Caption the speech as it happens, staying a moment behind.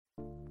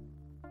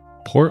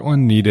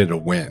Portland needed a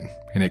win,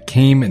 and it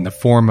came in the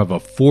form of a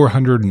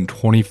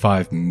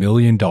 $425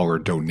 million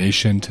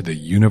donation to the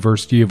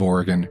University of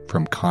Oregon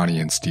from Connie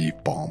and Steve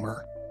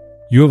Ballmer.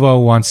 U of O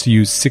wants to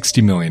use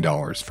 $60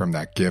 million from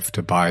that gift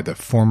to buy the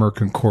former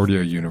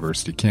Concordia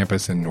University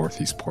campus in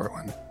Northeast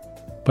Portland.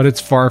 But it's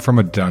far from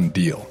a done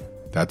deal.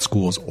 That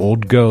school's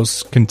old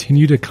ghosts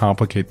continue to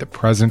complicate the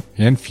present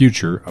and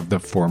future of the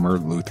former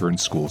Lutheran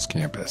Schools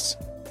campus.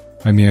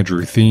 I'm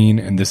Andrew Thien,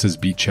 and this is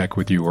Beat Check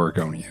with You,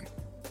 Oregonian.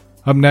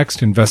 Up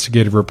next,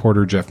 investigative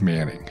reporter Jeff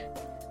Manning.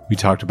 We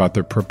talked about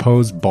the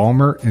proposed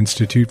Ballmer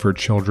Institute for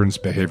Children's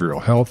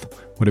Behavioral Health,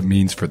 what it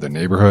means for the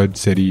neighborhood,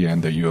 city,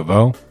 and the U of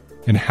O,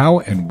 and how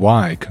and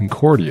why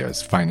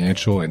Concordia's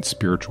financial and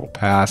spiritual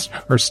past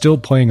are still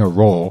playing a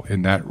role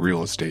in that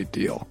real estate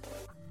deal.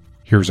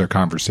 Here's our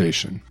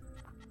conversation.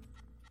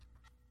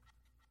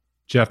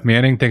 Jeff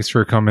Manning, thanks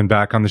for coming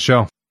back on the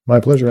show.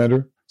 My pleasure,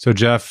 Andrew. So,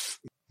 Jeff,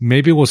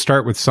 maybe we'll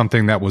start with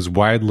something that was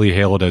widely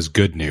hailed as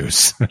good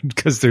news,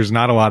 because there's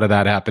not a lot of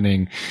that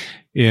happening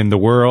in the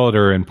world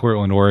or in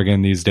Portland,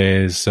 Oregon these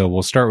days. So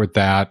we'll start with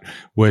that,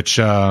 which,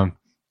 can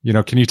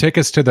you take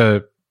us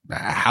to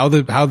how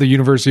the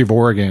University of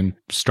Oregon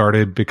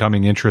started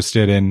becoming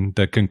interested in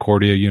the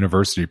Concordia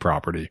University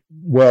property?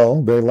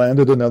 Well, they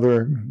landed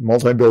another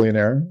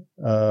multi-billionaire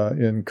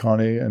in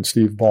Connie and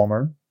Steve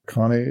Ballmer.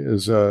 Connie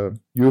is a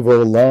U of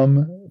O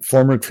alum,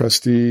 former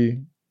trustee,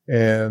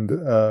 and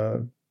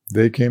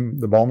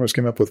the Ballmers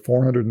came up with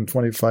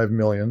 $425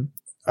 million.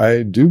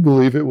 I do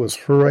believe it was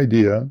her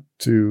idea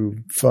to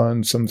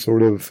fund some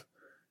sort of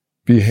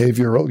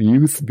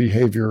youth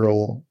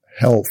behavioral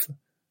health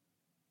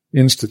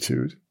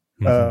institute.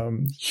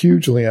 Mm-hmm.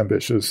 Hugely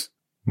ambitious.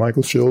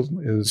 Michael Schill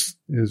is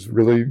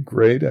really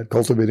great at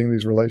cultivating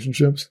these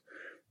relationships.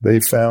 They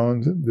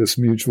found this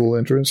mutual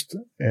interest,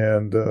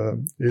 and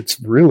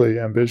it's really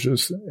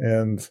ambitious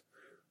and,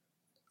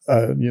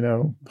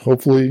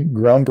 hopefully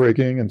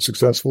groundbreaking and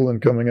successful in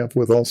coming up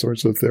with all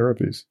sorts of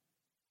therapies.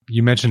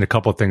 You mentioned a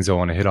couple of things I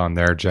want to hit on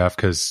there, Jeff,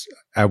 because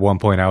at one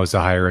point I was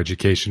a higher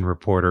education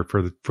reporter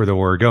for the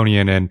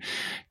Oregonian, and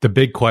the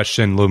big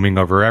question looming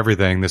over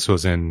everything, this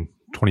was in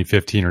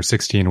 2015 or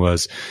 16,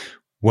 was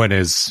when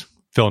is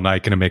Phil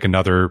Knight going to make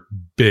another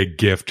big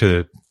gift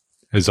to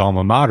his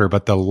alma mater?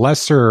 But the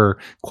lesser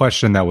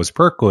question that was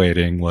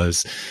percolating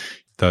was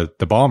the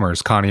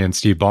Ballmers, Connie and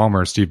Steve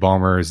Ballmer. Steve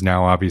Ballmer is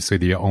now obviously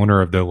the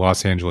owner of the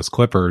Los Angeles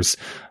Clippers,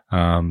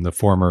 the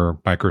former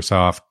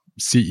Microsoft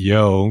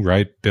CEO,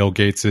 right? Bill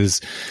Gates's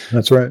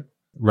That's right.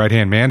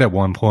 right-hand man at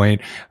one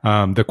point.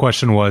 The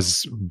question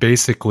was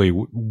basically,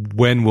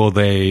 when will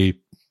they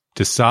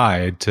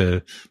decide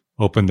to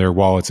open their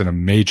wallets in a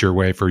major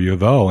way for U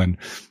of O?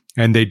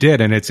 And they did.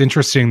 And it's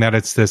interesting that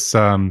it's this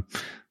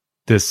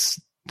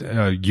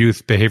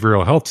youth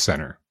behavioral health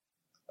center.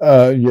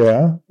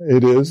 Yeah,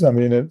 it is. I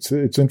mean, it's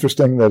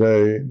interesting that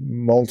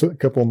a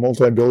couple of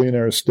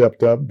multi-billionaires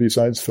stepped up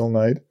besides Phil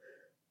Knight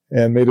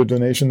and made a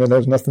donation that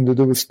has nothing to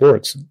do with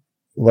sports.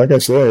 Like I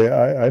say,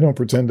 I don't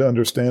pretend to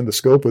understand the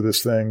scope of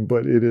this thing,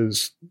 but it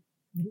is,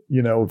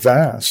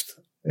 vast,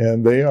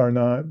 and they are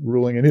not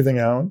ruling anything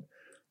out.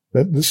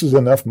 That this is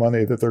enough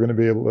money that they're going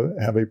to be able to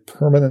have a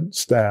permanent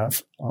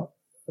staff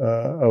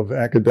of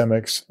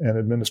academics and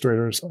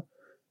administrators,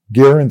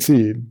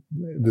 guaranteed.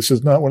 This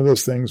is not one of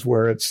those things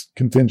where it's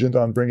contingent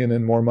on bringing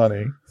in more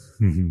money,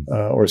 mm-hmm.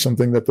 Or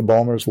something that the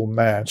Ballmers will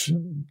match.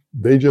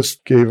 They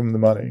just gave them the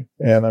money,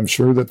 and I'm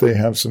sure that they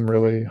have some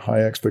really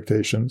high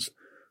expectations.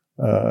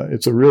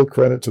 It's a real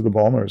credit to the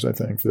Ballmers, I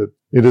think, that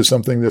it is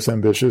something this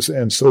ambitious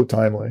and so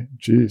timely.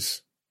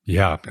 Jeez.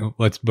 Yeah.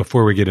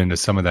 Before we get into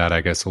some of that,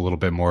 I guess a little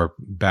bit more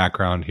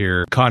background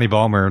here. Connie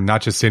Ballmer,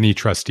 not just any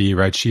trustee,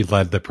 right? She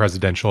led the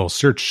presidential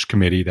search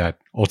committee that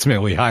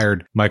ultimately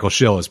hired Michael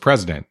Schill as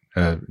president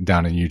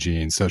down in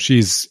Eugene. So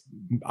she's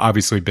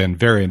obviously been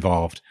very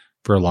involved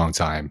for a long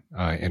time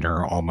in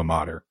her alma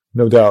mater.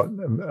 No doubt.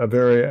 A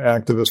very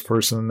activist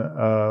person.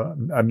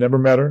 I've never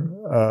met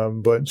her,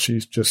 but she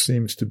just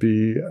seems to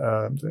be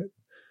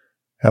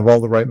have all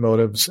the right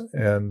motives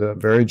and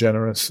very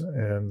generous.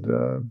 And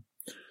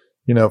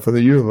for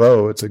the U of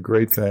O, it's a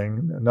great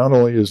thing. Not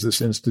only is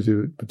this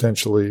institute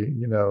potentially,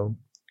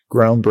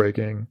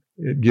 groundbreaking,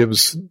 it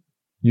gives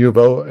U of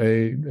O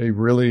a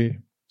really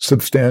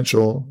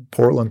substantial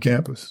Portland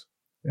campus.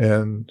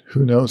 And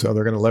who knows how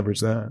they're going to leverage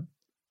that.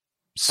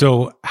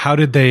 So how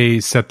did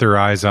they set their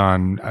eyes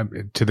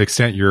on, to the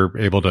extent you're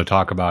able to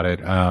talk about it,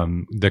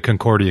 the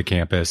Concordia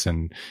campus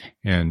and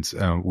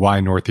why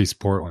Northeast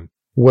Portland?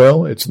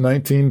 Well, it's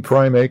 19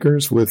 prime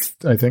acres with,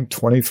 I think,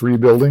 23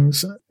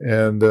 buildings,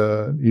 and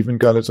even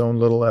got its own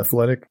little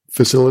athletic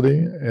facility.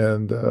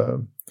 And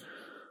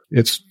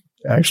it's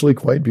actually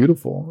quite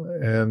beautiful.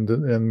 And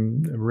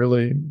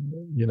really,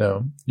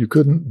 you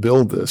couldn't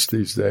build this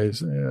these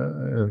days.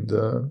 And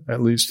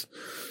at least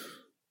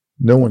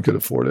no one could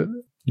afford it.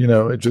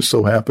 It just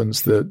so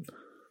happens that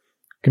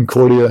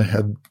Concordia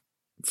had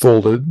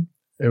folded.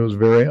 It was a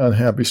very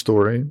unhappy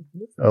story.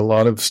 A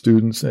lot of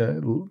students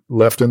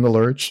left in the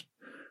lurch.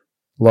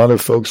 A lot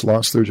of folks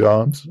lost their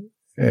jobs,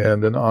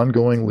 and an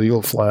ongoing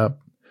legal flap.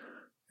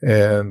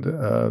 And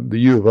the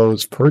U of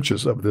O's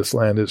purchase of this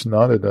land is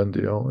not a done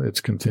deal.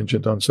 It's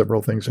contingent on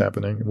several things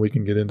happening, and we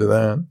can get into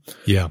that.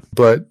 Yeah.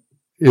 But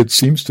it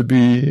seems to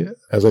be,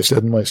 as I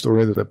said in my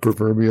story, that a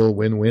proverbial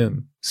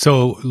win-win.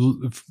 So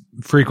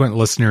frequent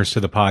listeners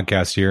to the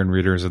podcast here and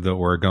readers of the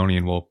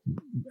Oregonian will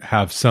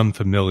have some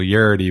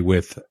familiarity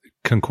with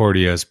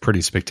Concordia's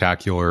pretty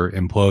spectacular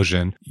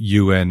implosion.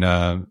 You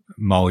and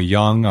Molly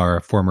Young,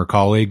 our former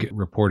colleague,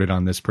 reported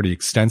on this pretty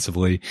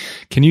extensively.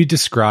 Can you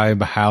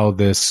describe how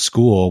this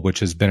school, which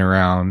has been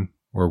around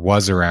or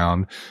was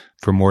around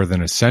for more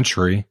than a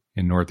century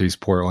in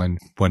Northeast Portland,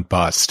 went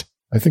bust?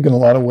 I think in a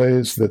lot of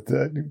ways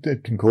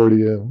that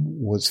Concordia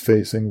was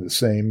facing the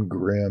same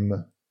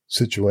grim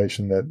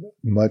situation that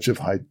much of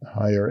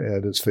higher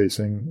ed is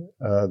facing.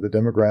 The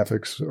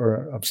demographics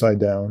are upside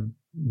down,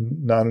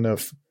 not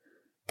enough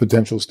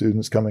potential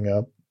students coming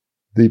up.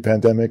 The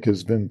pandemic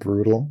has been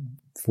brutal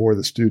for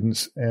the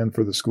students and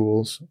for the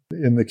schools.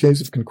 In the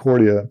case of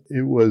Concordia,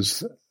 it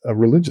was a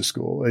religious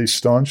school, a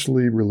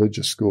staunchly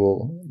religious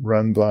school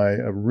run by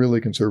a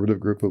really conservative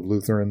group of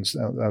Lutherans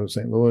out of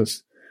St.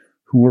 Louis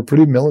who were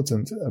pretty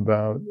militant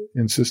about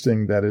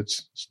insisting that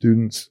its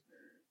students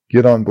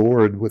get on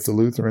board with the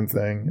Lutheran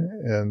thing.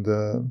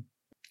 And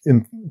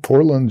in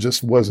Portland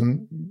just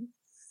wasn't,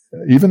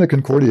 even a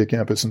Concordia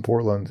campus in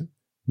Portland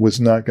was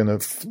not going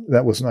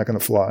to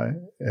fly.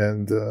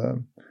 And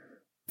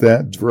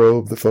that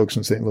drove the folks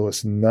in St.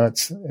 Louis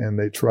nuts. And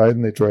they tried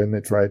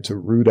to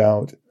root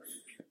out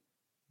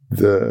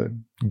the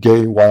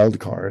gay wild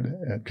card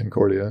at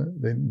Concordia.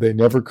 They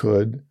never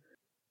could.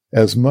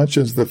 As much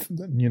as the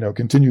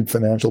continued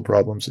financial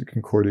problems at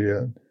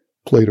Concordia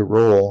played a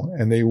role,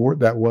 and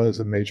that was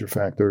a major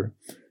factor.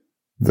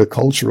 The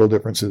cultural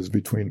differences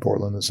between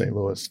Portland and St.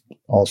 Louis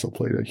also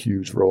played a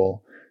huge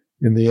role.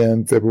 In the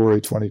end,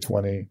 February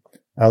 2020,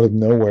 out of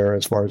nowhere,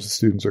 as far as the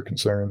students are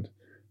concerned,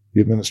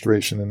 the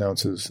administration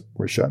announces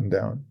we're shutting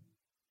down.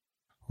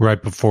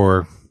 Right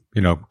before,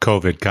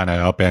 COVID kind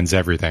of upends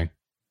everything.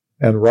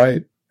 And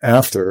right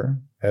after,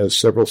 as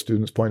several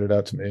students pointed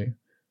out to me,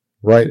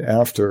 right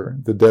after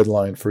the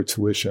deadline for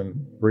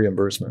tuition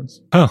reimbursements.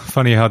 Oh,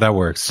 funny how that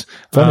works.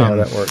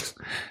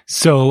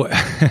 So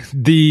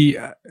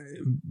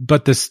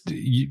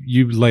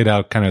you laid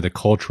out kind of the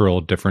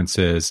cultural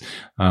differences.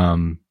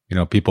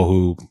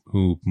 People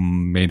who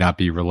may not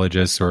be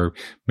religious or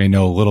may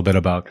know a little bit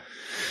about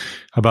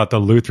the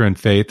Lutheran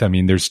faith. I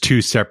mean, there's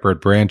two separate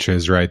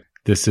branches, right?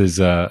 This is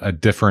a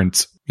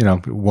different,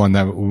 one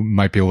that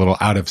might be a little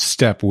out of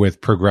step with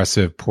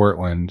progressive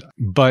Portland.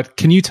 But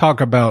can you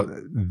talk about,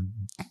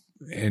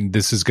 and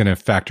this is going to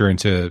factor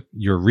into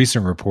your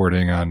recent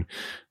reporting on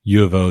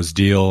U of O's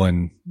deal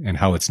and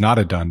how it's not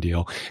a done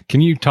deal. Can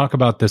you talk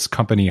about this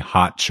company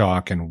Hot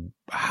Chalk and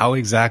how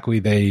exactly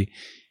they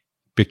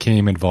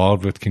became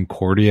involved with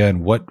Concordia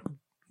and what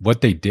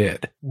they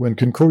did? When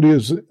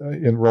Concordia's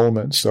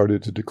enrollment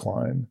started to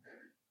decline,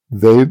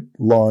 they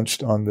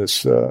launched on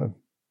this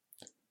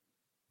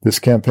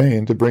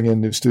campaign to bring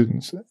in new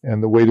students,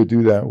 and the way to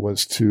do that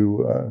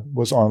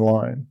was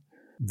online.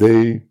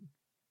 They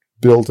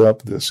built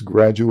up this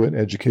graduate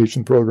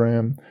education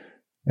program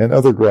and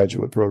other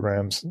graduate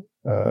programs,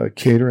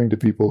 catering to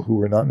people who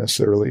were not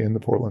necessarily in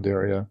the Portland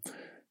area.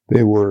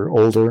 They were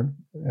older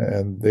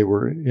and they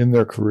were in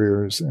their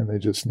careers, and they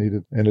just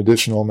needed an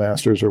additional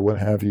master's or what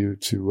have you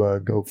to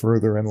go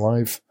further in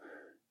life.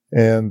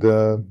 And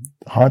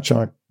Hot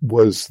Chalk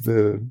was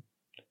the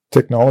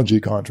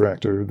technology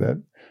contractor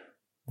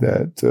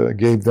that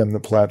gave them the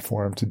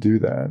platform to do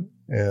that.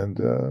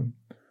 And,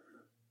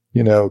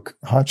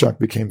 Hot Chalk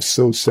became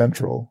so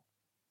central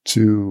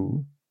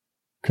to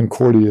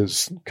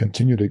Concordia's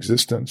continued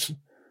existence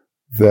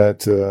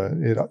that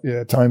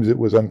at times it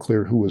was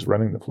unclear who was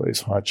running the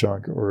place, Hot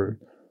Chalk or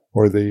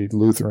the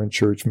Lutheran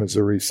Church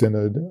Missouri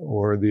Synod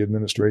or the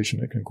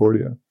administration at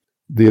Concordia.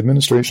 The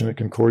administration at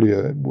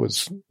Concordia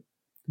was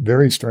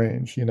very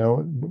strange.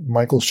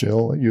 Michael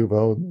Schill at U of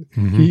O,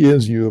 He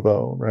is U of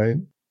O, right?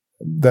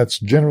 That's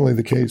generally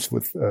the case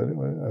with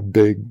a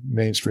big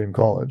mainstream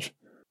college.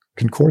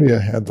 Concordia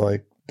had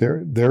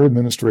their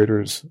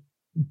administrators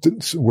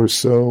were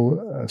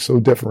so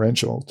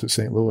deferential to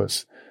St.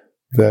 Louis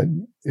that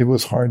it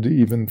was hard to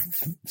even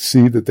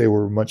see that they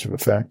were much of a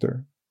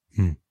factor.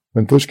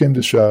 When push came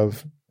to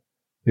shove,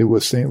 it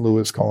was St.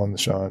 Louis calling the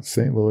shots.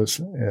 St. Louis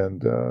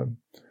and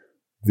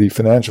the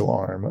financial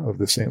arm of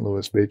the St.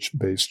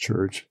 Louis-based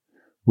church,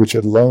 which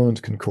had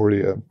loaned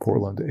Concordia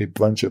Portland a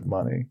bunch of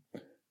money,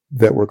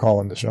 that were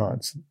calling the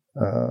shots.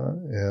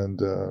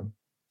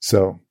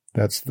 So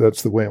that's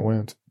the way it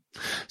went.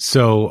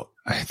 So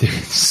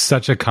it's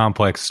such a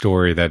complex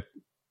story that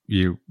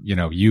you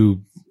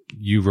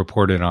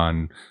reported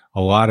on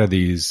a lot of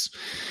these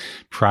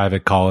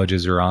private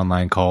colleges or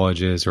online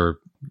colleges, or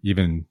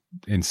even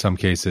in some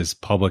cases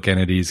public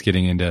entities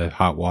getting into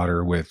hot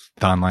water with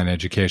online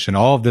education.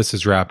 All of this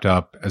is wrapped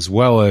up, as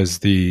well as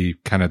the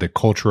kind of the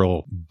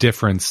cultural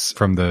difference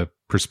from the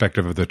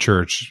perspective of the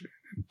church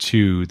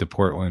to the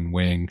Portland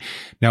wing.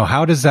 Now,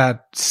 how does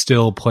that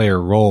still play a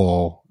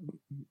role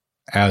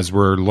as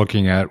we're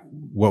looking at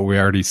what we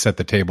already set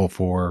the table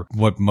for,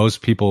 what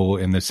most people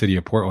in the city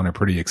of Portland are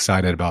pretty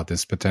excited about,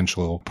 this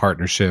potential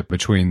partnership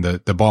between the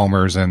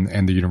Ballmers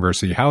and the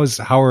university.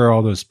 How are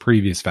all those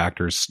previous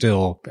factors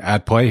still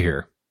at play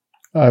here?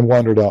 I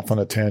wandered off on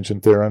a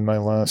tangent there on my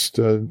last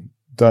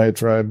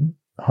diatribe.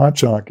 Hot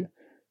Chalk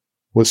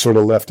was sort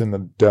of left in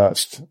the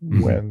dust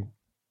when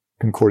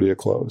Concordia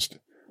closed.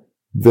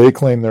 They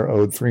claim they're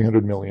owed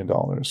 $300 million.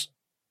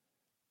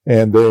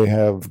 And they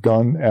have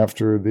gone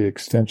after the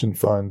extension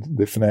fund,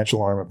 the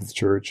financial arm of the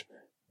church,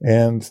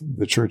 and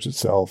the church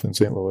itself in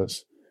St.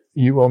 Louis.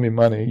 You owe me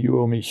money.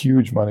 You owe me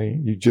huge money.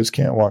 You just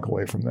can't walk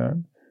away from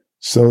that.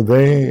 So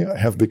they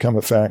have become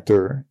a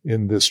factor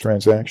in this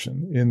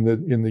transaction. In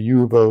the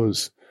U of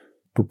O's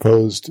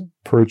proposed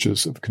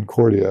purchase of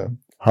Concordia,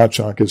 Hot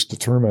Chalk is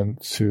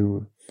determined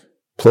to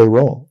play a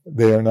role.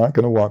 They are not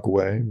going to walk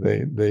away.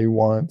 They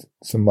want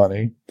some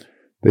money.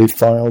 They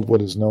filed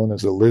what is known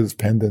as a lis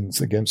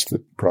pendens against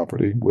the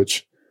property,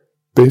 which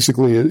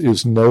basically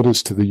is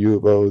notice to the U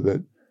of O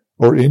that,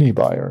 or any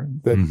buyer,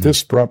 that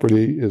this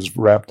property is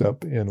wrapped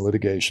up in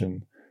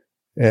litigation.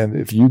 And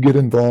if you get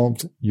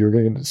involved, you're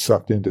going to get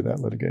sucked into that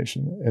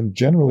litigation. And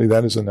generally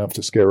that is enough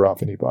to scare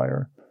off any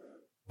buyer.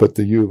 But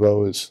the U of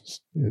O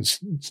is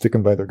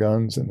sticking by their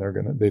guns, and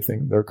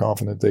they're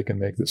confident they can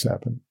make this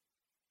happen.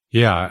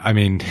 Yeah. I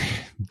mean,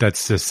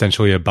 that's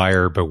essentially a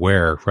buyer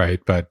beware,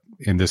 right? But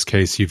in this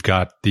case, you've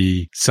got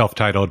the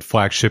self-titled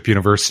flagship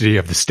university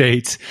of the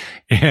state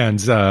and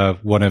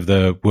one of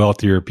the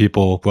wealthier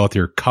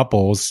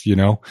couples,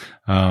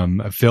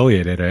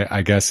 affiliated.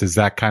 I guess, is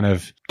that kind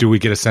of, do we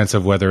get a sense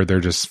of whether they're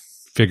just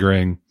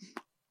figuring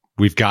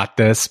we've got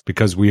this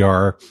because we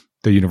are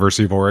the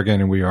University of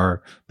Oregon and we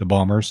are the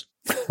Ballmers?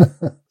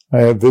 I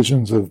have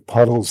visions of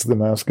Puddles, the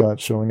mascot,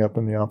 showing up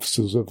in the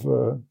offices of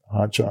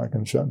Hot Chalk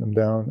and shutting them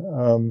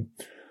down.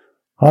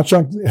 Hot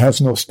Chalk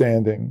has no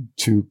standing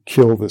to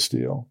kill this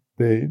deal.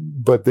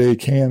 But they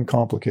can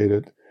complicate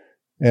it,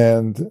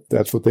 and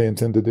that's what they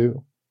intend to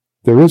do.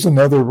 There is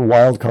another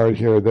wild card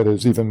here that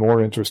is even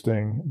more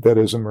interesting that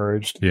has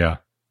emerged. Yeah.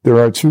 There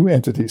are two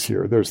entities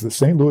here. There's the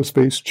St.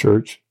 Louis-based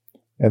church,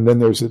 and then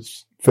there's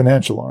its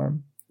financial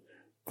arm.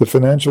 The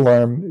financial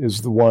arm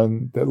is the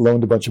one that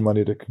loaned a bunch of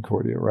money to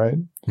Concordia, right?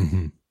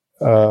 Mm-hmm.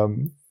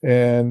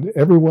 And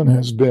everyone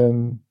has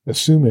been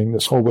assuming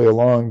this whole way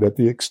along that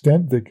the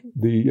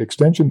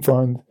extension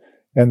fund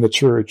and the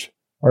church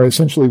are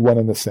essentially one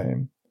and the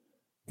same,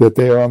 that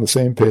they are on the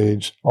same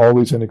page,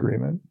 always in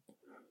agreement.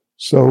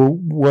 So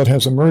what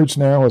has emerged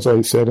now, as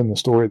I said in the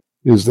story,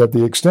 is that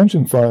the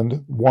extension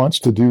fund wants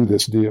to do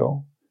this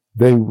deal.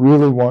 They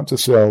really want to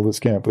sell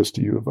this campus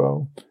to U of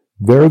O.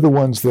 They're the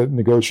ones that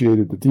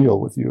negotiated the deal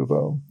with U of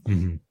O.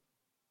 Mm-hmm.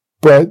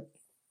 But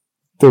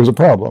there's a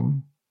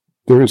problem.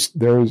 There's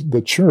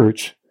the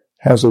church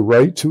has a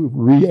right to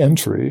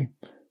re-entry,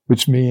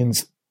 which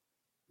means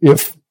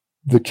if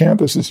the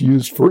campus is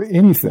used for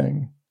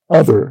anything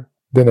other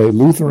than a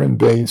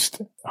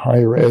Lutheran-based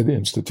higher ed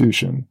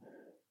institution,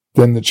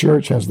 then the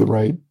church has the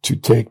right to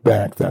take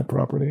back that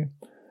property.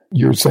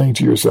 You're saying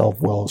to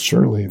yourself, well,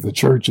 surely the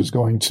church is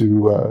going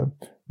to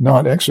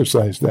not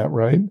exercise that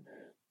right,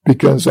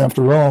 because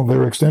after all,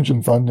 their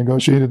extension fund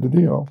negotiated the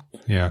deal.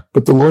 Yeah.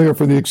 But the lawyer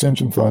for the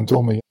extension fund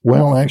told me,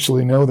 well,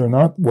 actually, no, they're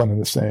not one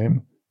and the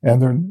same.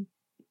 And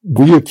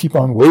we keep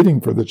on waiting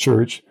for the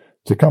church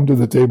to come to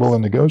the table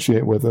and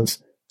negotiate with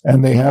us,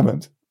 and they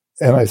haven't.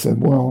 And I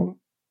said, well,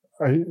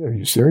 are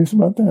you serious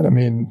about that? I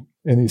mean,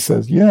 and he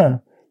says, yeah,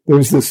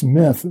 there's this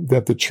myth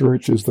that the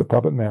church is the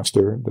puppet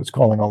master that's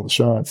calling all the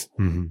shots.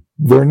 Mm-hmm.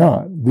 They're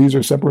not. These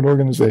are separate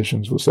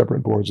organizations with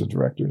separate boards of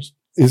directors.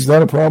 Is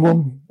that a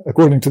problem?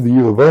 According to the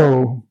U of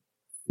O,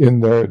 in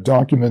the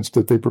documents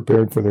that they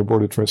prepared for their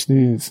board of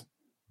trustees,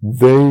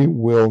 they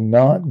will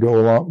not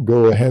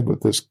go ahead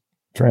with this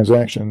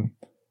transaction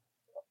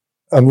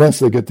unless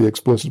they get the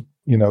explicit,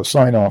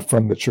 sign off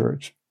from the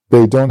church.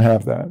 They don't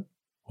have that.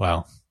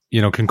 Wow.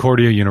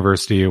 Concordia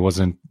University, it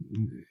wasn't,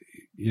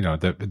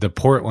 the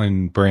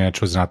Portland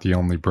branch was not the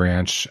only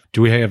branch.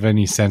 Do we have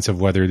any sense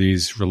of whether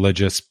these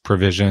religious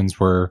provisions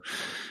were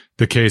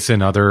the case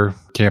in other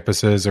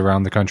campuses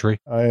around the country?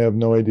 I have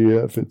no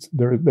idea if it's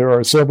there. There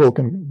are several.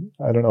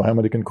 I don't know how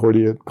many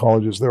Concordia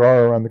colleges there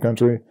are around the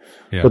country,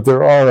 but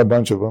there are a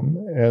bunch of them,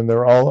 and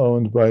they're all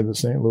owned by the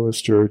St.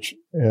 Louis Church,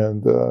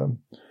 and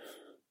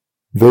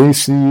they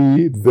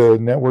see the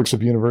networks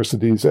of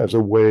universities as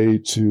a way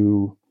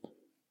to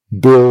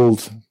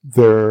build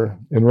their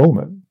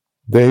enrollment.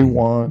 They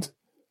want,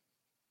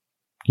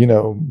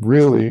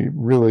 really,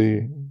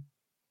 really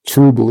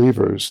true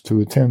believers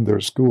to attend their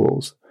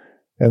schools.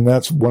 And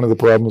that's one of the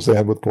problems they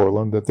had with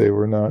Portland, that they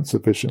were not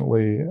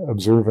sufficiently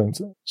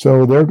observant.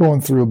 So they're going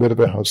through a bit of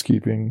a house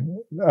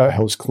cleaning.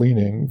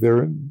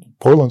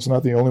 Portland's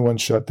not the only one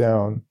shut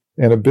down.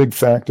 And a big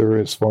factor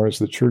as far as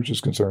the church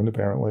is concerned,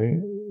 apparently,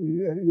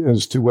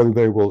 as to whether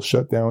they will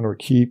shut down or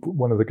keep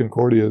one of the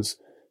Concordias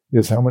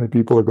is how many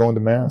people are going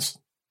to Mass.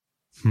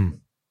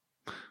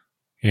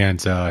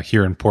 And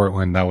here in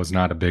Portland, that was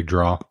not a big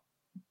draw.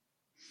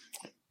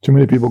 Too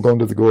many people going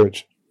to the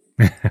Gorge.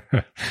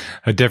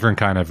 A different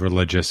kind of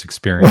religious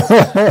experience.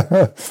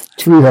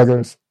 Tree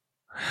huggers.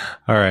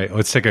 All right,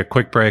 let's take a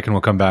quick break and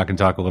we'll come back and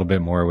talk a little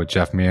bit more with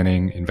Jeff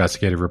Manning,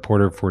 investigative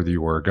reporter for the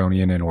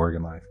Oregonian and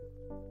Oregon Life.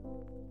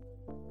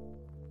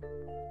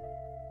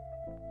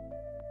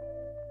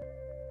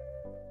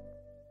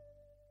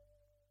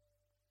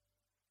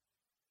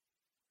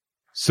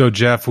 So,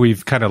 Jeff,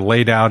 we've kind of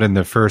laid out in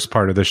the first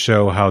part of the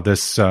show how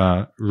this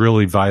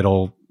really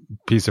vital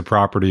piece of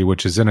property,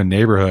 which is in a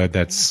neighborhood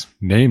that's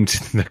named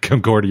the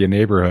Concordia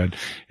neighborhood,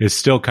 is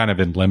still kind of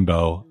in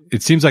limbo.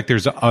 It seems like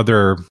there's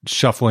other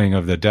shuffling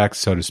of the decks,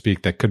 so to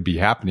speak, that could be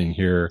happening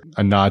here.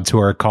 A nod to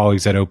our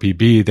colleagues at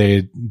OPB.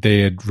 They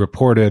had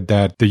reported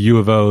that the U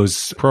of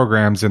O's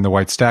programs in the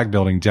White Stag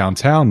building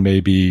downtown may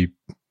be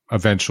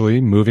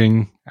eventually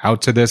moving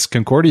out to this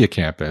Concordia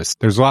campus.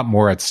 There's a lot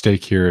more at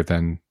stake here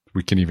than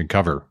we can even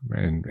cover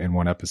in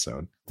one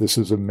episode. This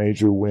is a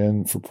major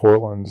win for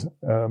Portland,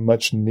 a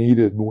much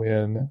needed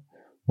win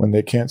when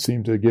they can't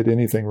seem to get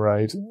anything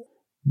right.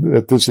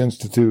 That this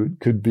institute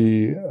could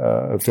be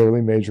a fairly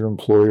major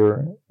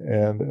employer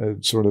and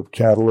a sort of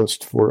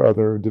catalyst for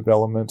other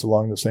development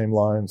along the same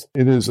lines.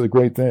 It is a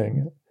great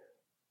thing.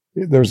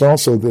 There's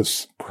also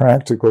this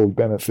practical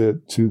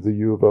benefit to the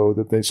U of O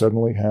that they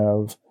suddenly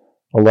have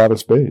a lot of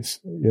space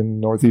in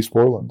Northeast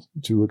Portland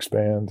to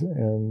expand,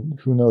 and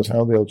who knows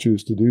how they'll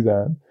choose to do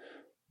that.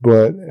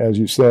 But as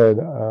you said,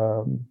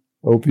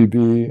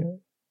 OPB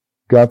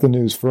got the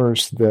news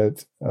first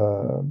that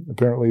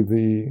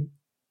apparently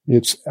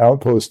its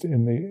outpost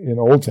in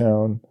Old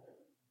Town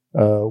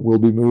will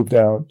be moved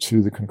out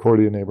to the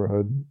Concordia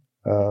neighborhood.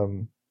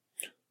 Given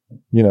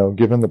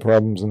the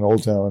problems in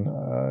Old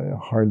Town,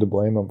 hard to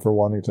blame them for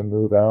wanting to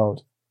move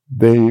out.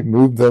 They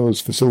moved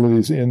those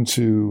facilities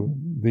into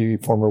the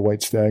former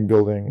White Stag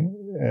building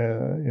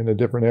in a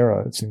different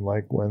era. It seemed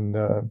like when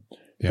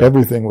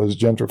everything was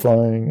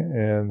gentrifying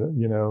and,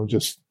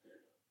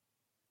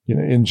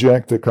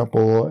 inject a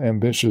couple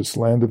ambitious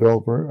land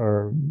developer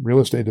or real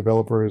estate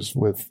developers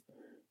with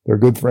their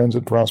good friends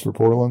at Prosper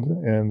Portland.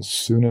 And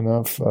soon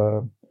enough,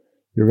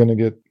 you're going to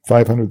get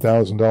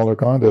 $500,000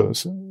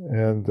 condos.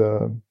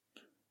 And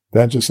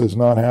that just has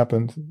not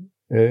happened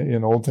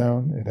in Old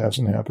Town. It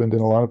hasn't happened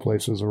in a lot of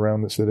places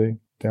around the city.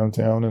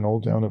 Downtown and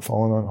Old Town have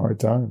fallen on hard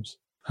times.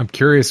 I'm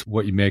curious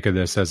what you make of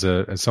this as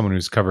someone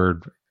who's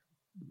covered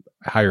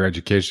higher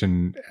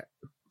education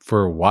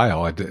for a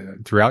while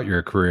throughout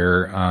your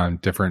career on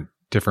different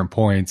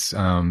points.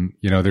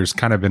 There's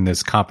kind of been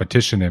this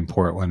competition in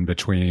Portland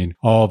between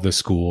all of the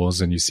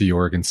schools, and you see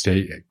Oregon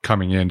State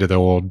coming into the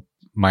old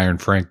Myron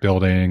Frank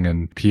building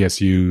and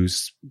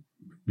PSU's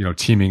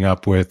teaming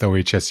up with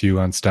OHSU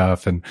on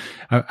stuff. And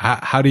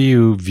how do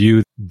you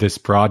view this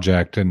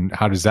project, and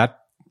how does that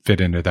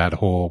fit into that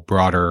whole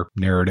broader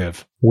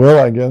narrative?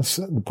 Well, I guess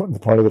the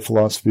part of the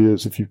philosophy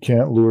is if you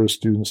can't lure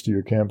students to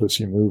your campus,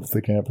 you move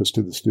the campus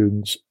to the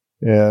students.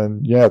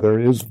 And yeah, there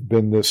has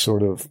been this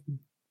sort of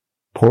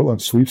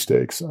Portland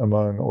sweepstakes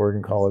among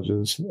Oregon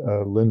colleges.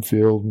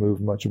 Linfield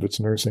moved much of its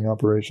nursing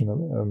operation,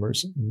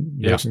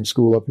 nursing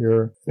school up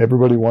here.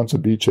 Everybody wants a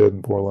beachhead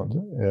in Portland.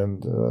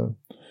 And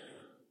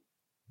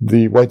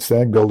the White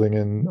Stag building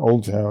in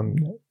Old Town,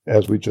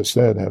 as we just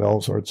said, had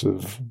all sorts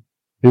of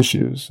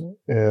issues,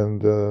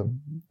 and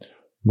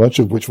much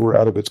of which were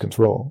out of its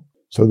control.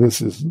 So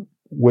this is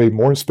way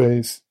more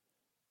space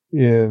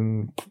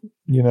in,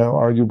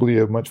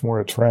 arguably a much more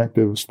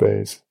attractive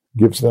space,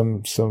 gives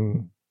them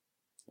some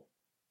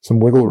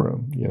wiggle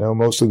room.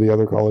 Most of the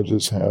other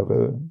colleges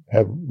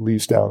have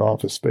leased out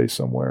office space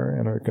somewhere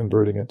and are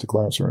converting it to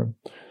classroom.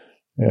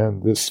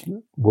 And this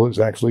was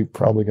actually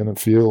probably going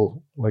to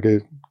feel like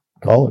a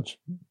college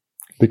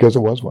because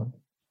it was one.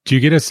 Do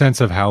you get a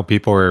sense of how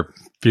people are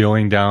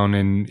feeling down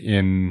in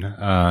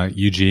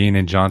Eugene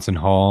and Johnson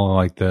Hall,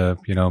 like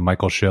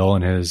Michael Schill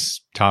and his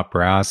top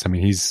brass? I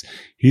mean, he's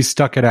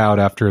stuck it out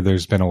after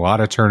there's been a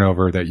lot of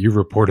turnover that you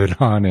reported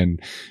on,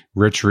 and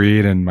Rich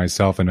Reed and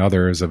myself and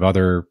others of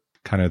other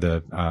kind of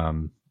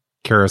the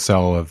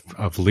carousel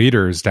of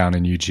leaders down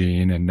in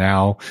Eugene. And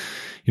now,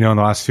 in the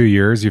last few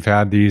years, you've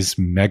had these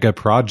mega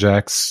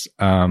projects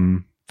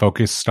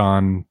focused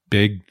on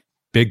big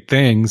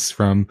things,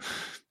 from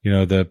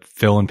the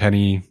Phil and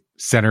Penny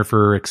Center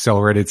for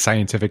Accelerated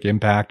Scientific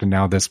Impact, and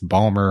now this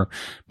Balmer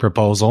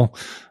proposal.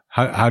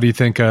 How do you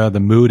think the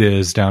mood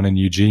is down in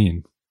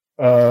Eugene?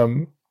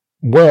 Well,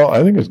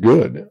 I think it's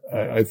good.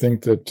 I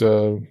think that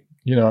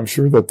I'm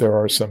sure that there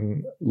are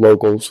some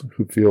locals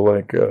who feel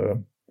like,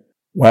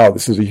 wow,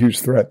 this is a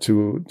huge threat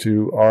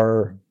to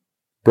our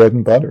bread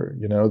and butter.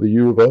 The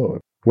U of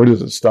O. Where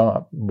does it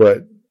stop?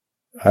 But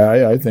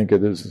I think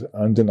it is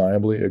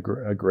undeniably a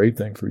great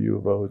thing for U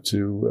of O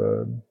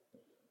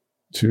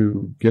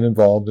to get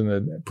involved in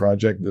a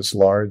project this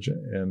large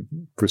and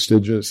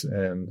prestigious,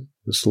 and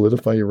to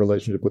solidify your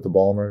relationship with the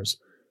Balmers.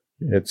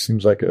 It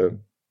seems like a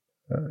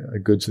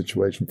good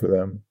situation for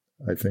them.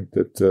 I think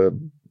that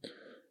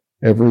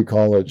every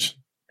college,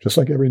 just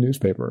like every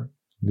newspaper,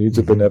 needs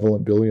a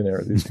benevolent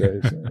billionaire these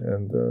days,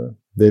 and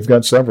they've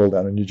got several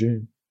down in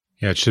Eugene.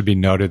 Yeah, it should be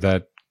noted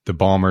that the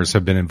Balmers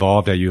have been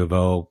involved at U of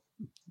O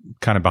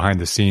kind of behind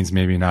the scenes,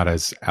 maybe not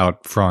as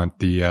out front,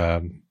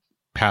 the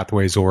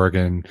Pathways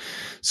Oregon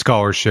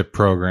scholarship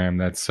program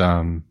that's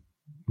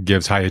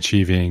gives high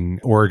achieving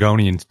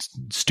Oregonian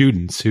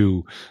students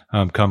who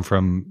come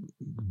from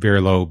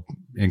very low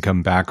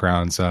income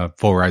backgrounds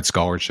full ride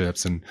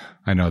scholarships. And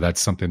I know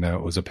that's something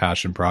that was a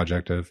passion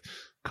project of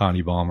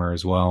Connie Ballmer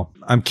as well.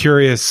 I'm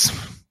curious,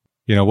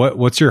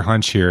 what's your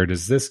hunch here?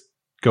 Does this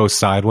go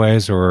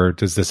sideways or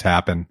does this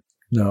happen?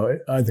 No,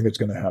 I think it's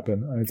going to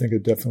happen. I think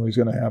it definitely is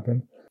going to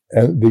happen.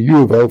 And the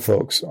U of O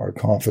folks are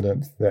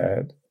confident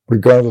that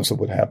regardless of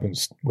what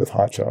happens with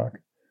Hot Chalk,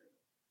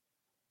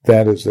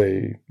 that is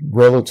a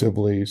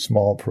relatively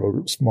small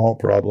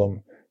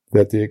problem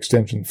that the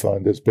Extension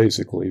Fund has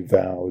basically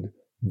vowed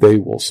they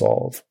will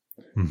solve.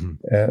 Mm-hmm.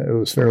 And it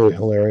was fairly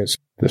hilarious.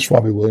 The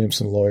Schwabe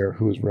Williamson lawyer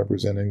who was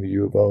representing the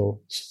U of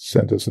O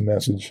sent us a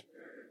message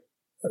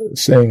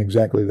saying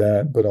exactly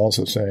that, but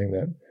also saying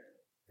that,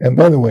 and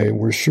by the way,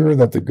 we're sure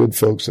that the good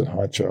folks at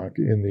Hot Chalk,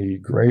 in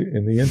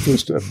the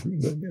interest of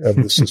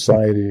the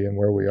society and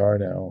where we are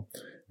now,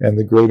 and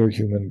the greater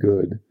human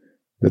good,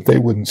 that they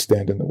wouldn't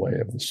stand in the way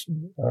of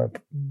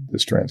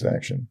this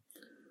transaction.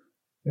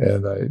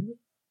 And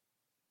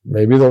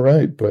maybe they're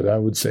right, but I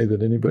would say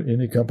that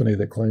any company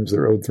that claims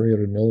they're owed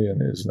 $300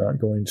 million is not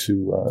going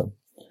to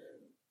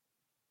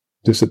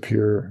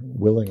disappear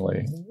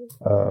willingly.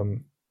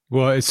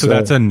 So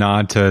that's a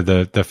nod to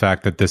the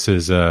fact that this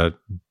is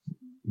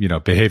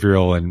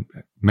behavioral and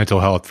mental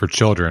health for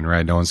children,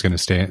 right? No one's going to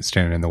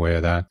stand in the way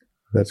of that.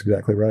 That's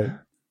exactly right.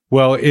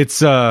 Well,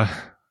 it's a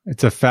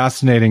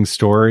fascinating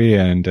story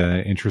and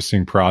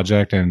interesting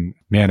project. And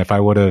man, if we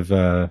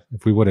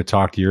would have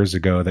talked years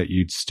ago that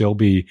you'd still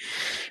be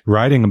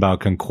writing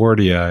about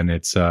Concordia and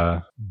its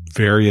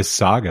various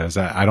sagas,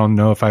 I don't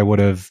know if I would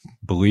have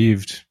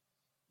believed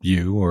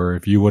you or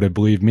if you would have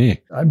believed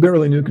me. I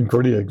barely knew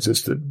Concordia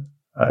existed.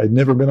 I'd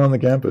never been on the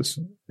campus.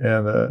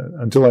 And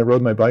until I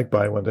rode my bike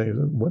by one day,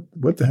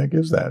 what the heck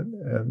is that?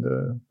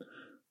 And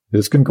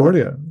it's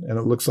Concordia, and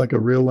it looks like a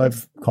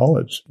real-life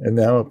college. And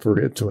now for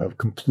it to have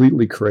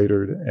completely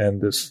cratered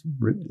and this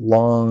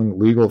long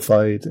legal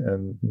fight,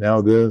 and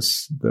now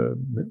it's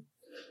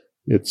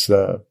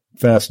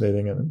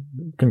fascinating. And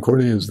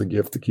Concordia is the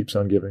gift that keeps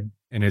on giving.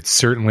 And it's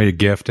certainly a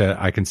gift,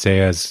 I can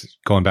say, as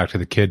going back to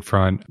the kid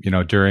front,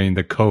 during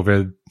the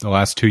COVID, the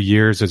last 2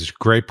 years, it's a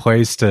great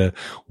place to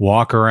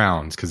walk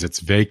around because it's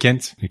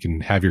vacant. You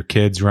can have your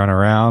kids run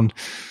around,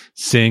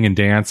 sing and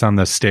dance on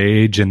the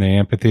stage in the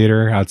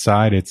amphitheater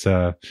outside. It's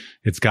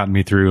gotten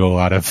me through a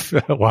lot of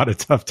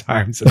tough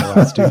times in the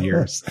last 2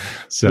 years.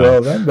 So,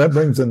 well, that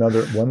brings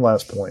one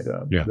last point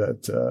up,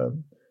 that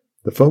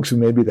the folks who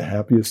may be the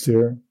happiest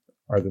here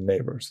are the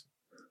neighbors.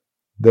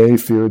 They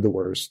feared the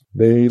worst.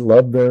 They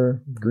love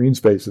their green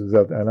spaces,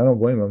 and I don't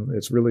blame them.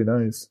 It's really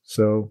nice.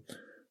 So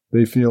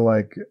they feel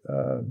like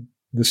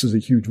this is a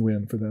huge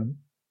win for them.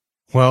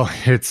 Well,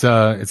 it's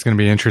going to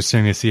be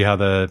interesting to see how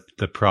the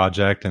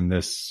project and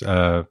this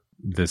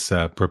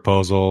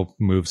proposal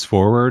moves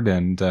forward.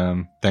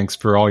 And thanks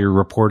for all your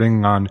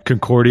reporting on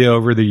Concordia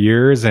over the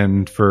years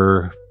and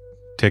for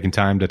taking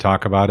time to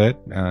talk about it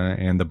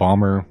and the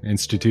Ballmer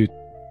Institute.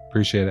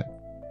 Appreciate it.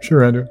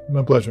 Sure, Andrew.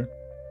 My pleasure.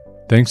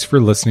 Thanks for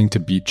listening to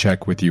Beat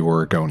Check with the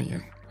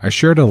Oregonian. I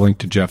shared a link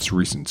to Jeff's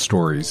recent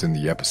stories in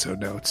the episode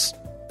notes.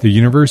 The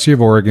University of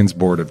Oregon's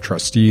Board of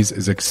Trustees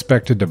is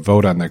expected to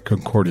vote on the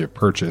Concordia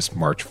purchase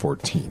March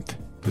 14th.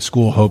 The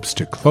school hopes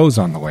to close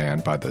on the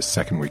land by the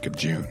second week of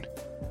June.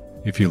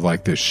 If you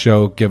like this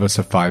show, give us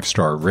a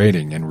 5-star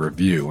rating and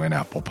review in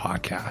Apple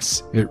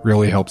Podcasts. It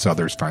really helps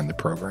others find the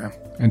program.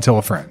 And tell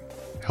a friend.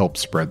 Help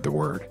spread the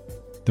word.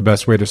 The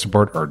best way to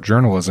support our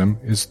journalism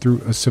is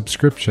through a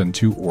subscription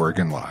to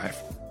Oregon Live.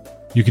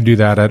 You can do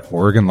that at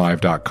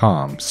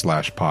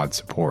OregonLive.com/pod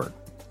support.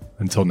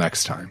 Until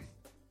next time.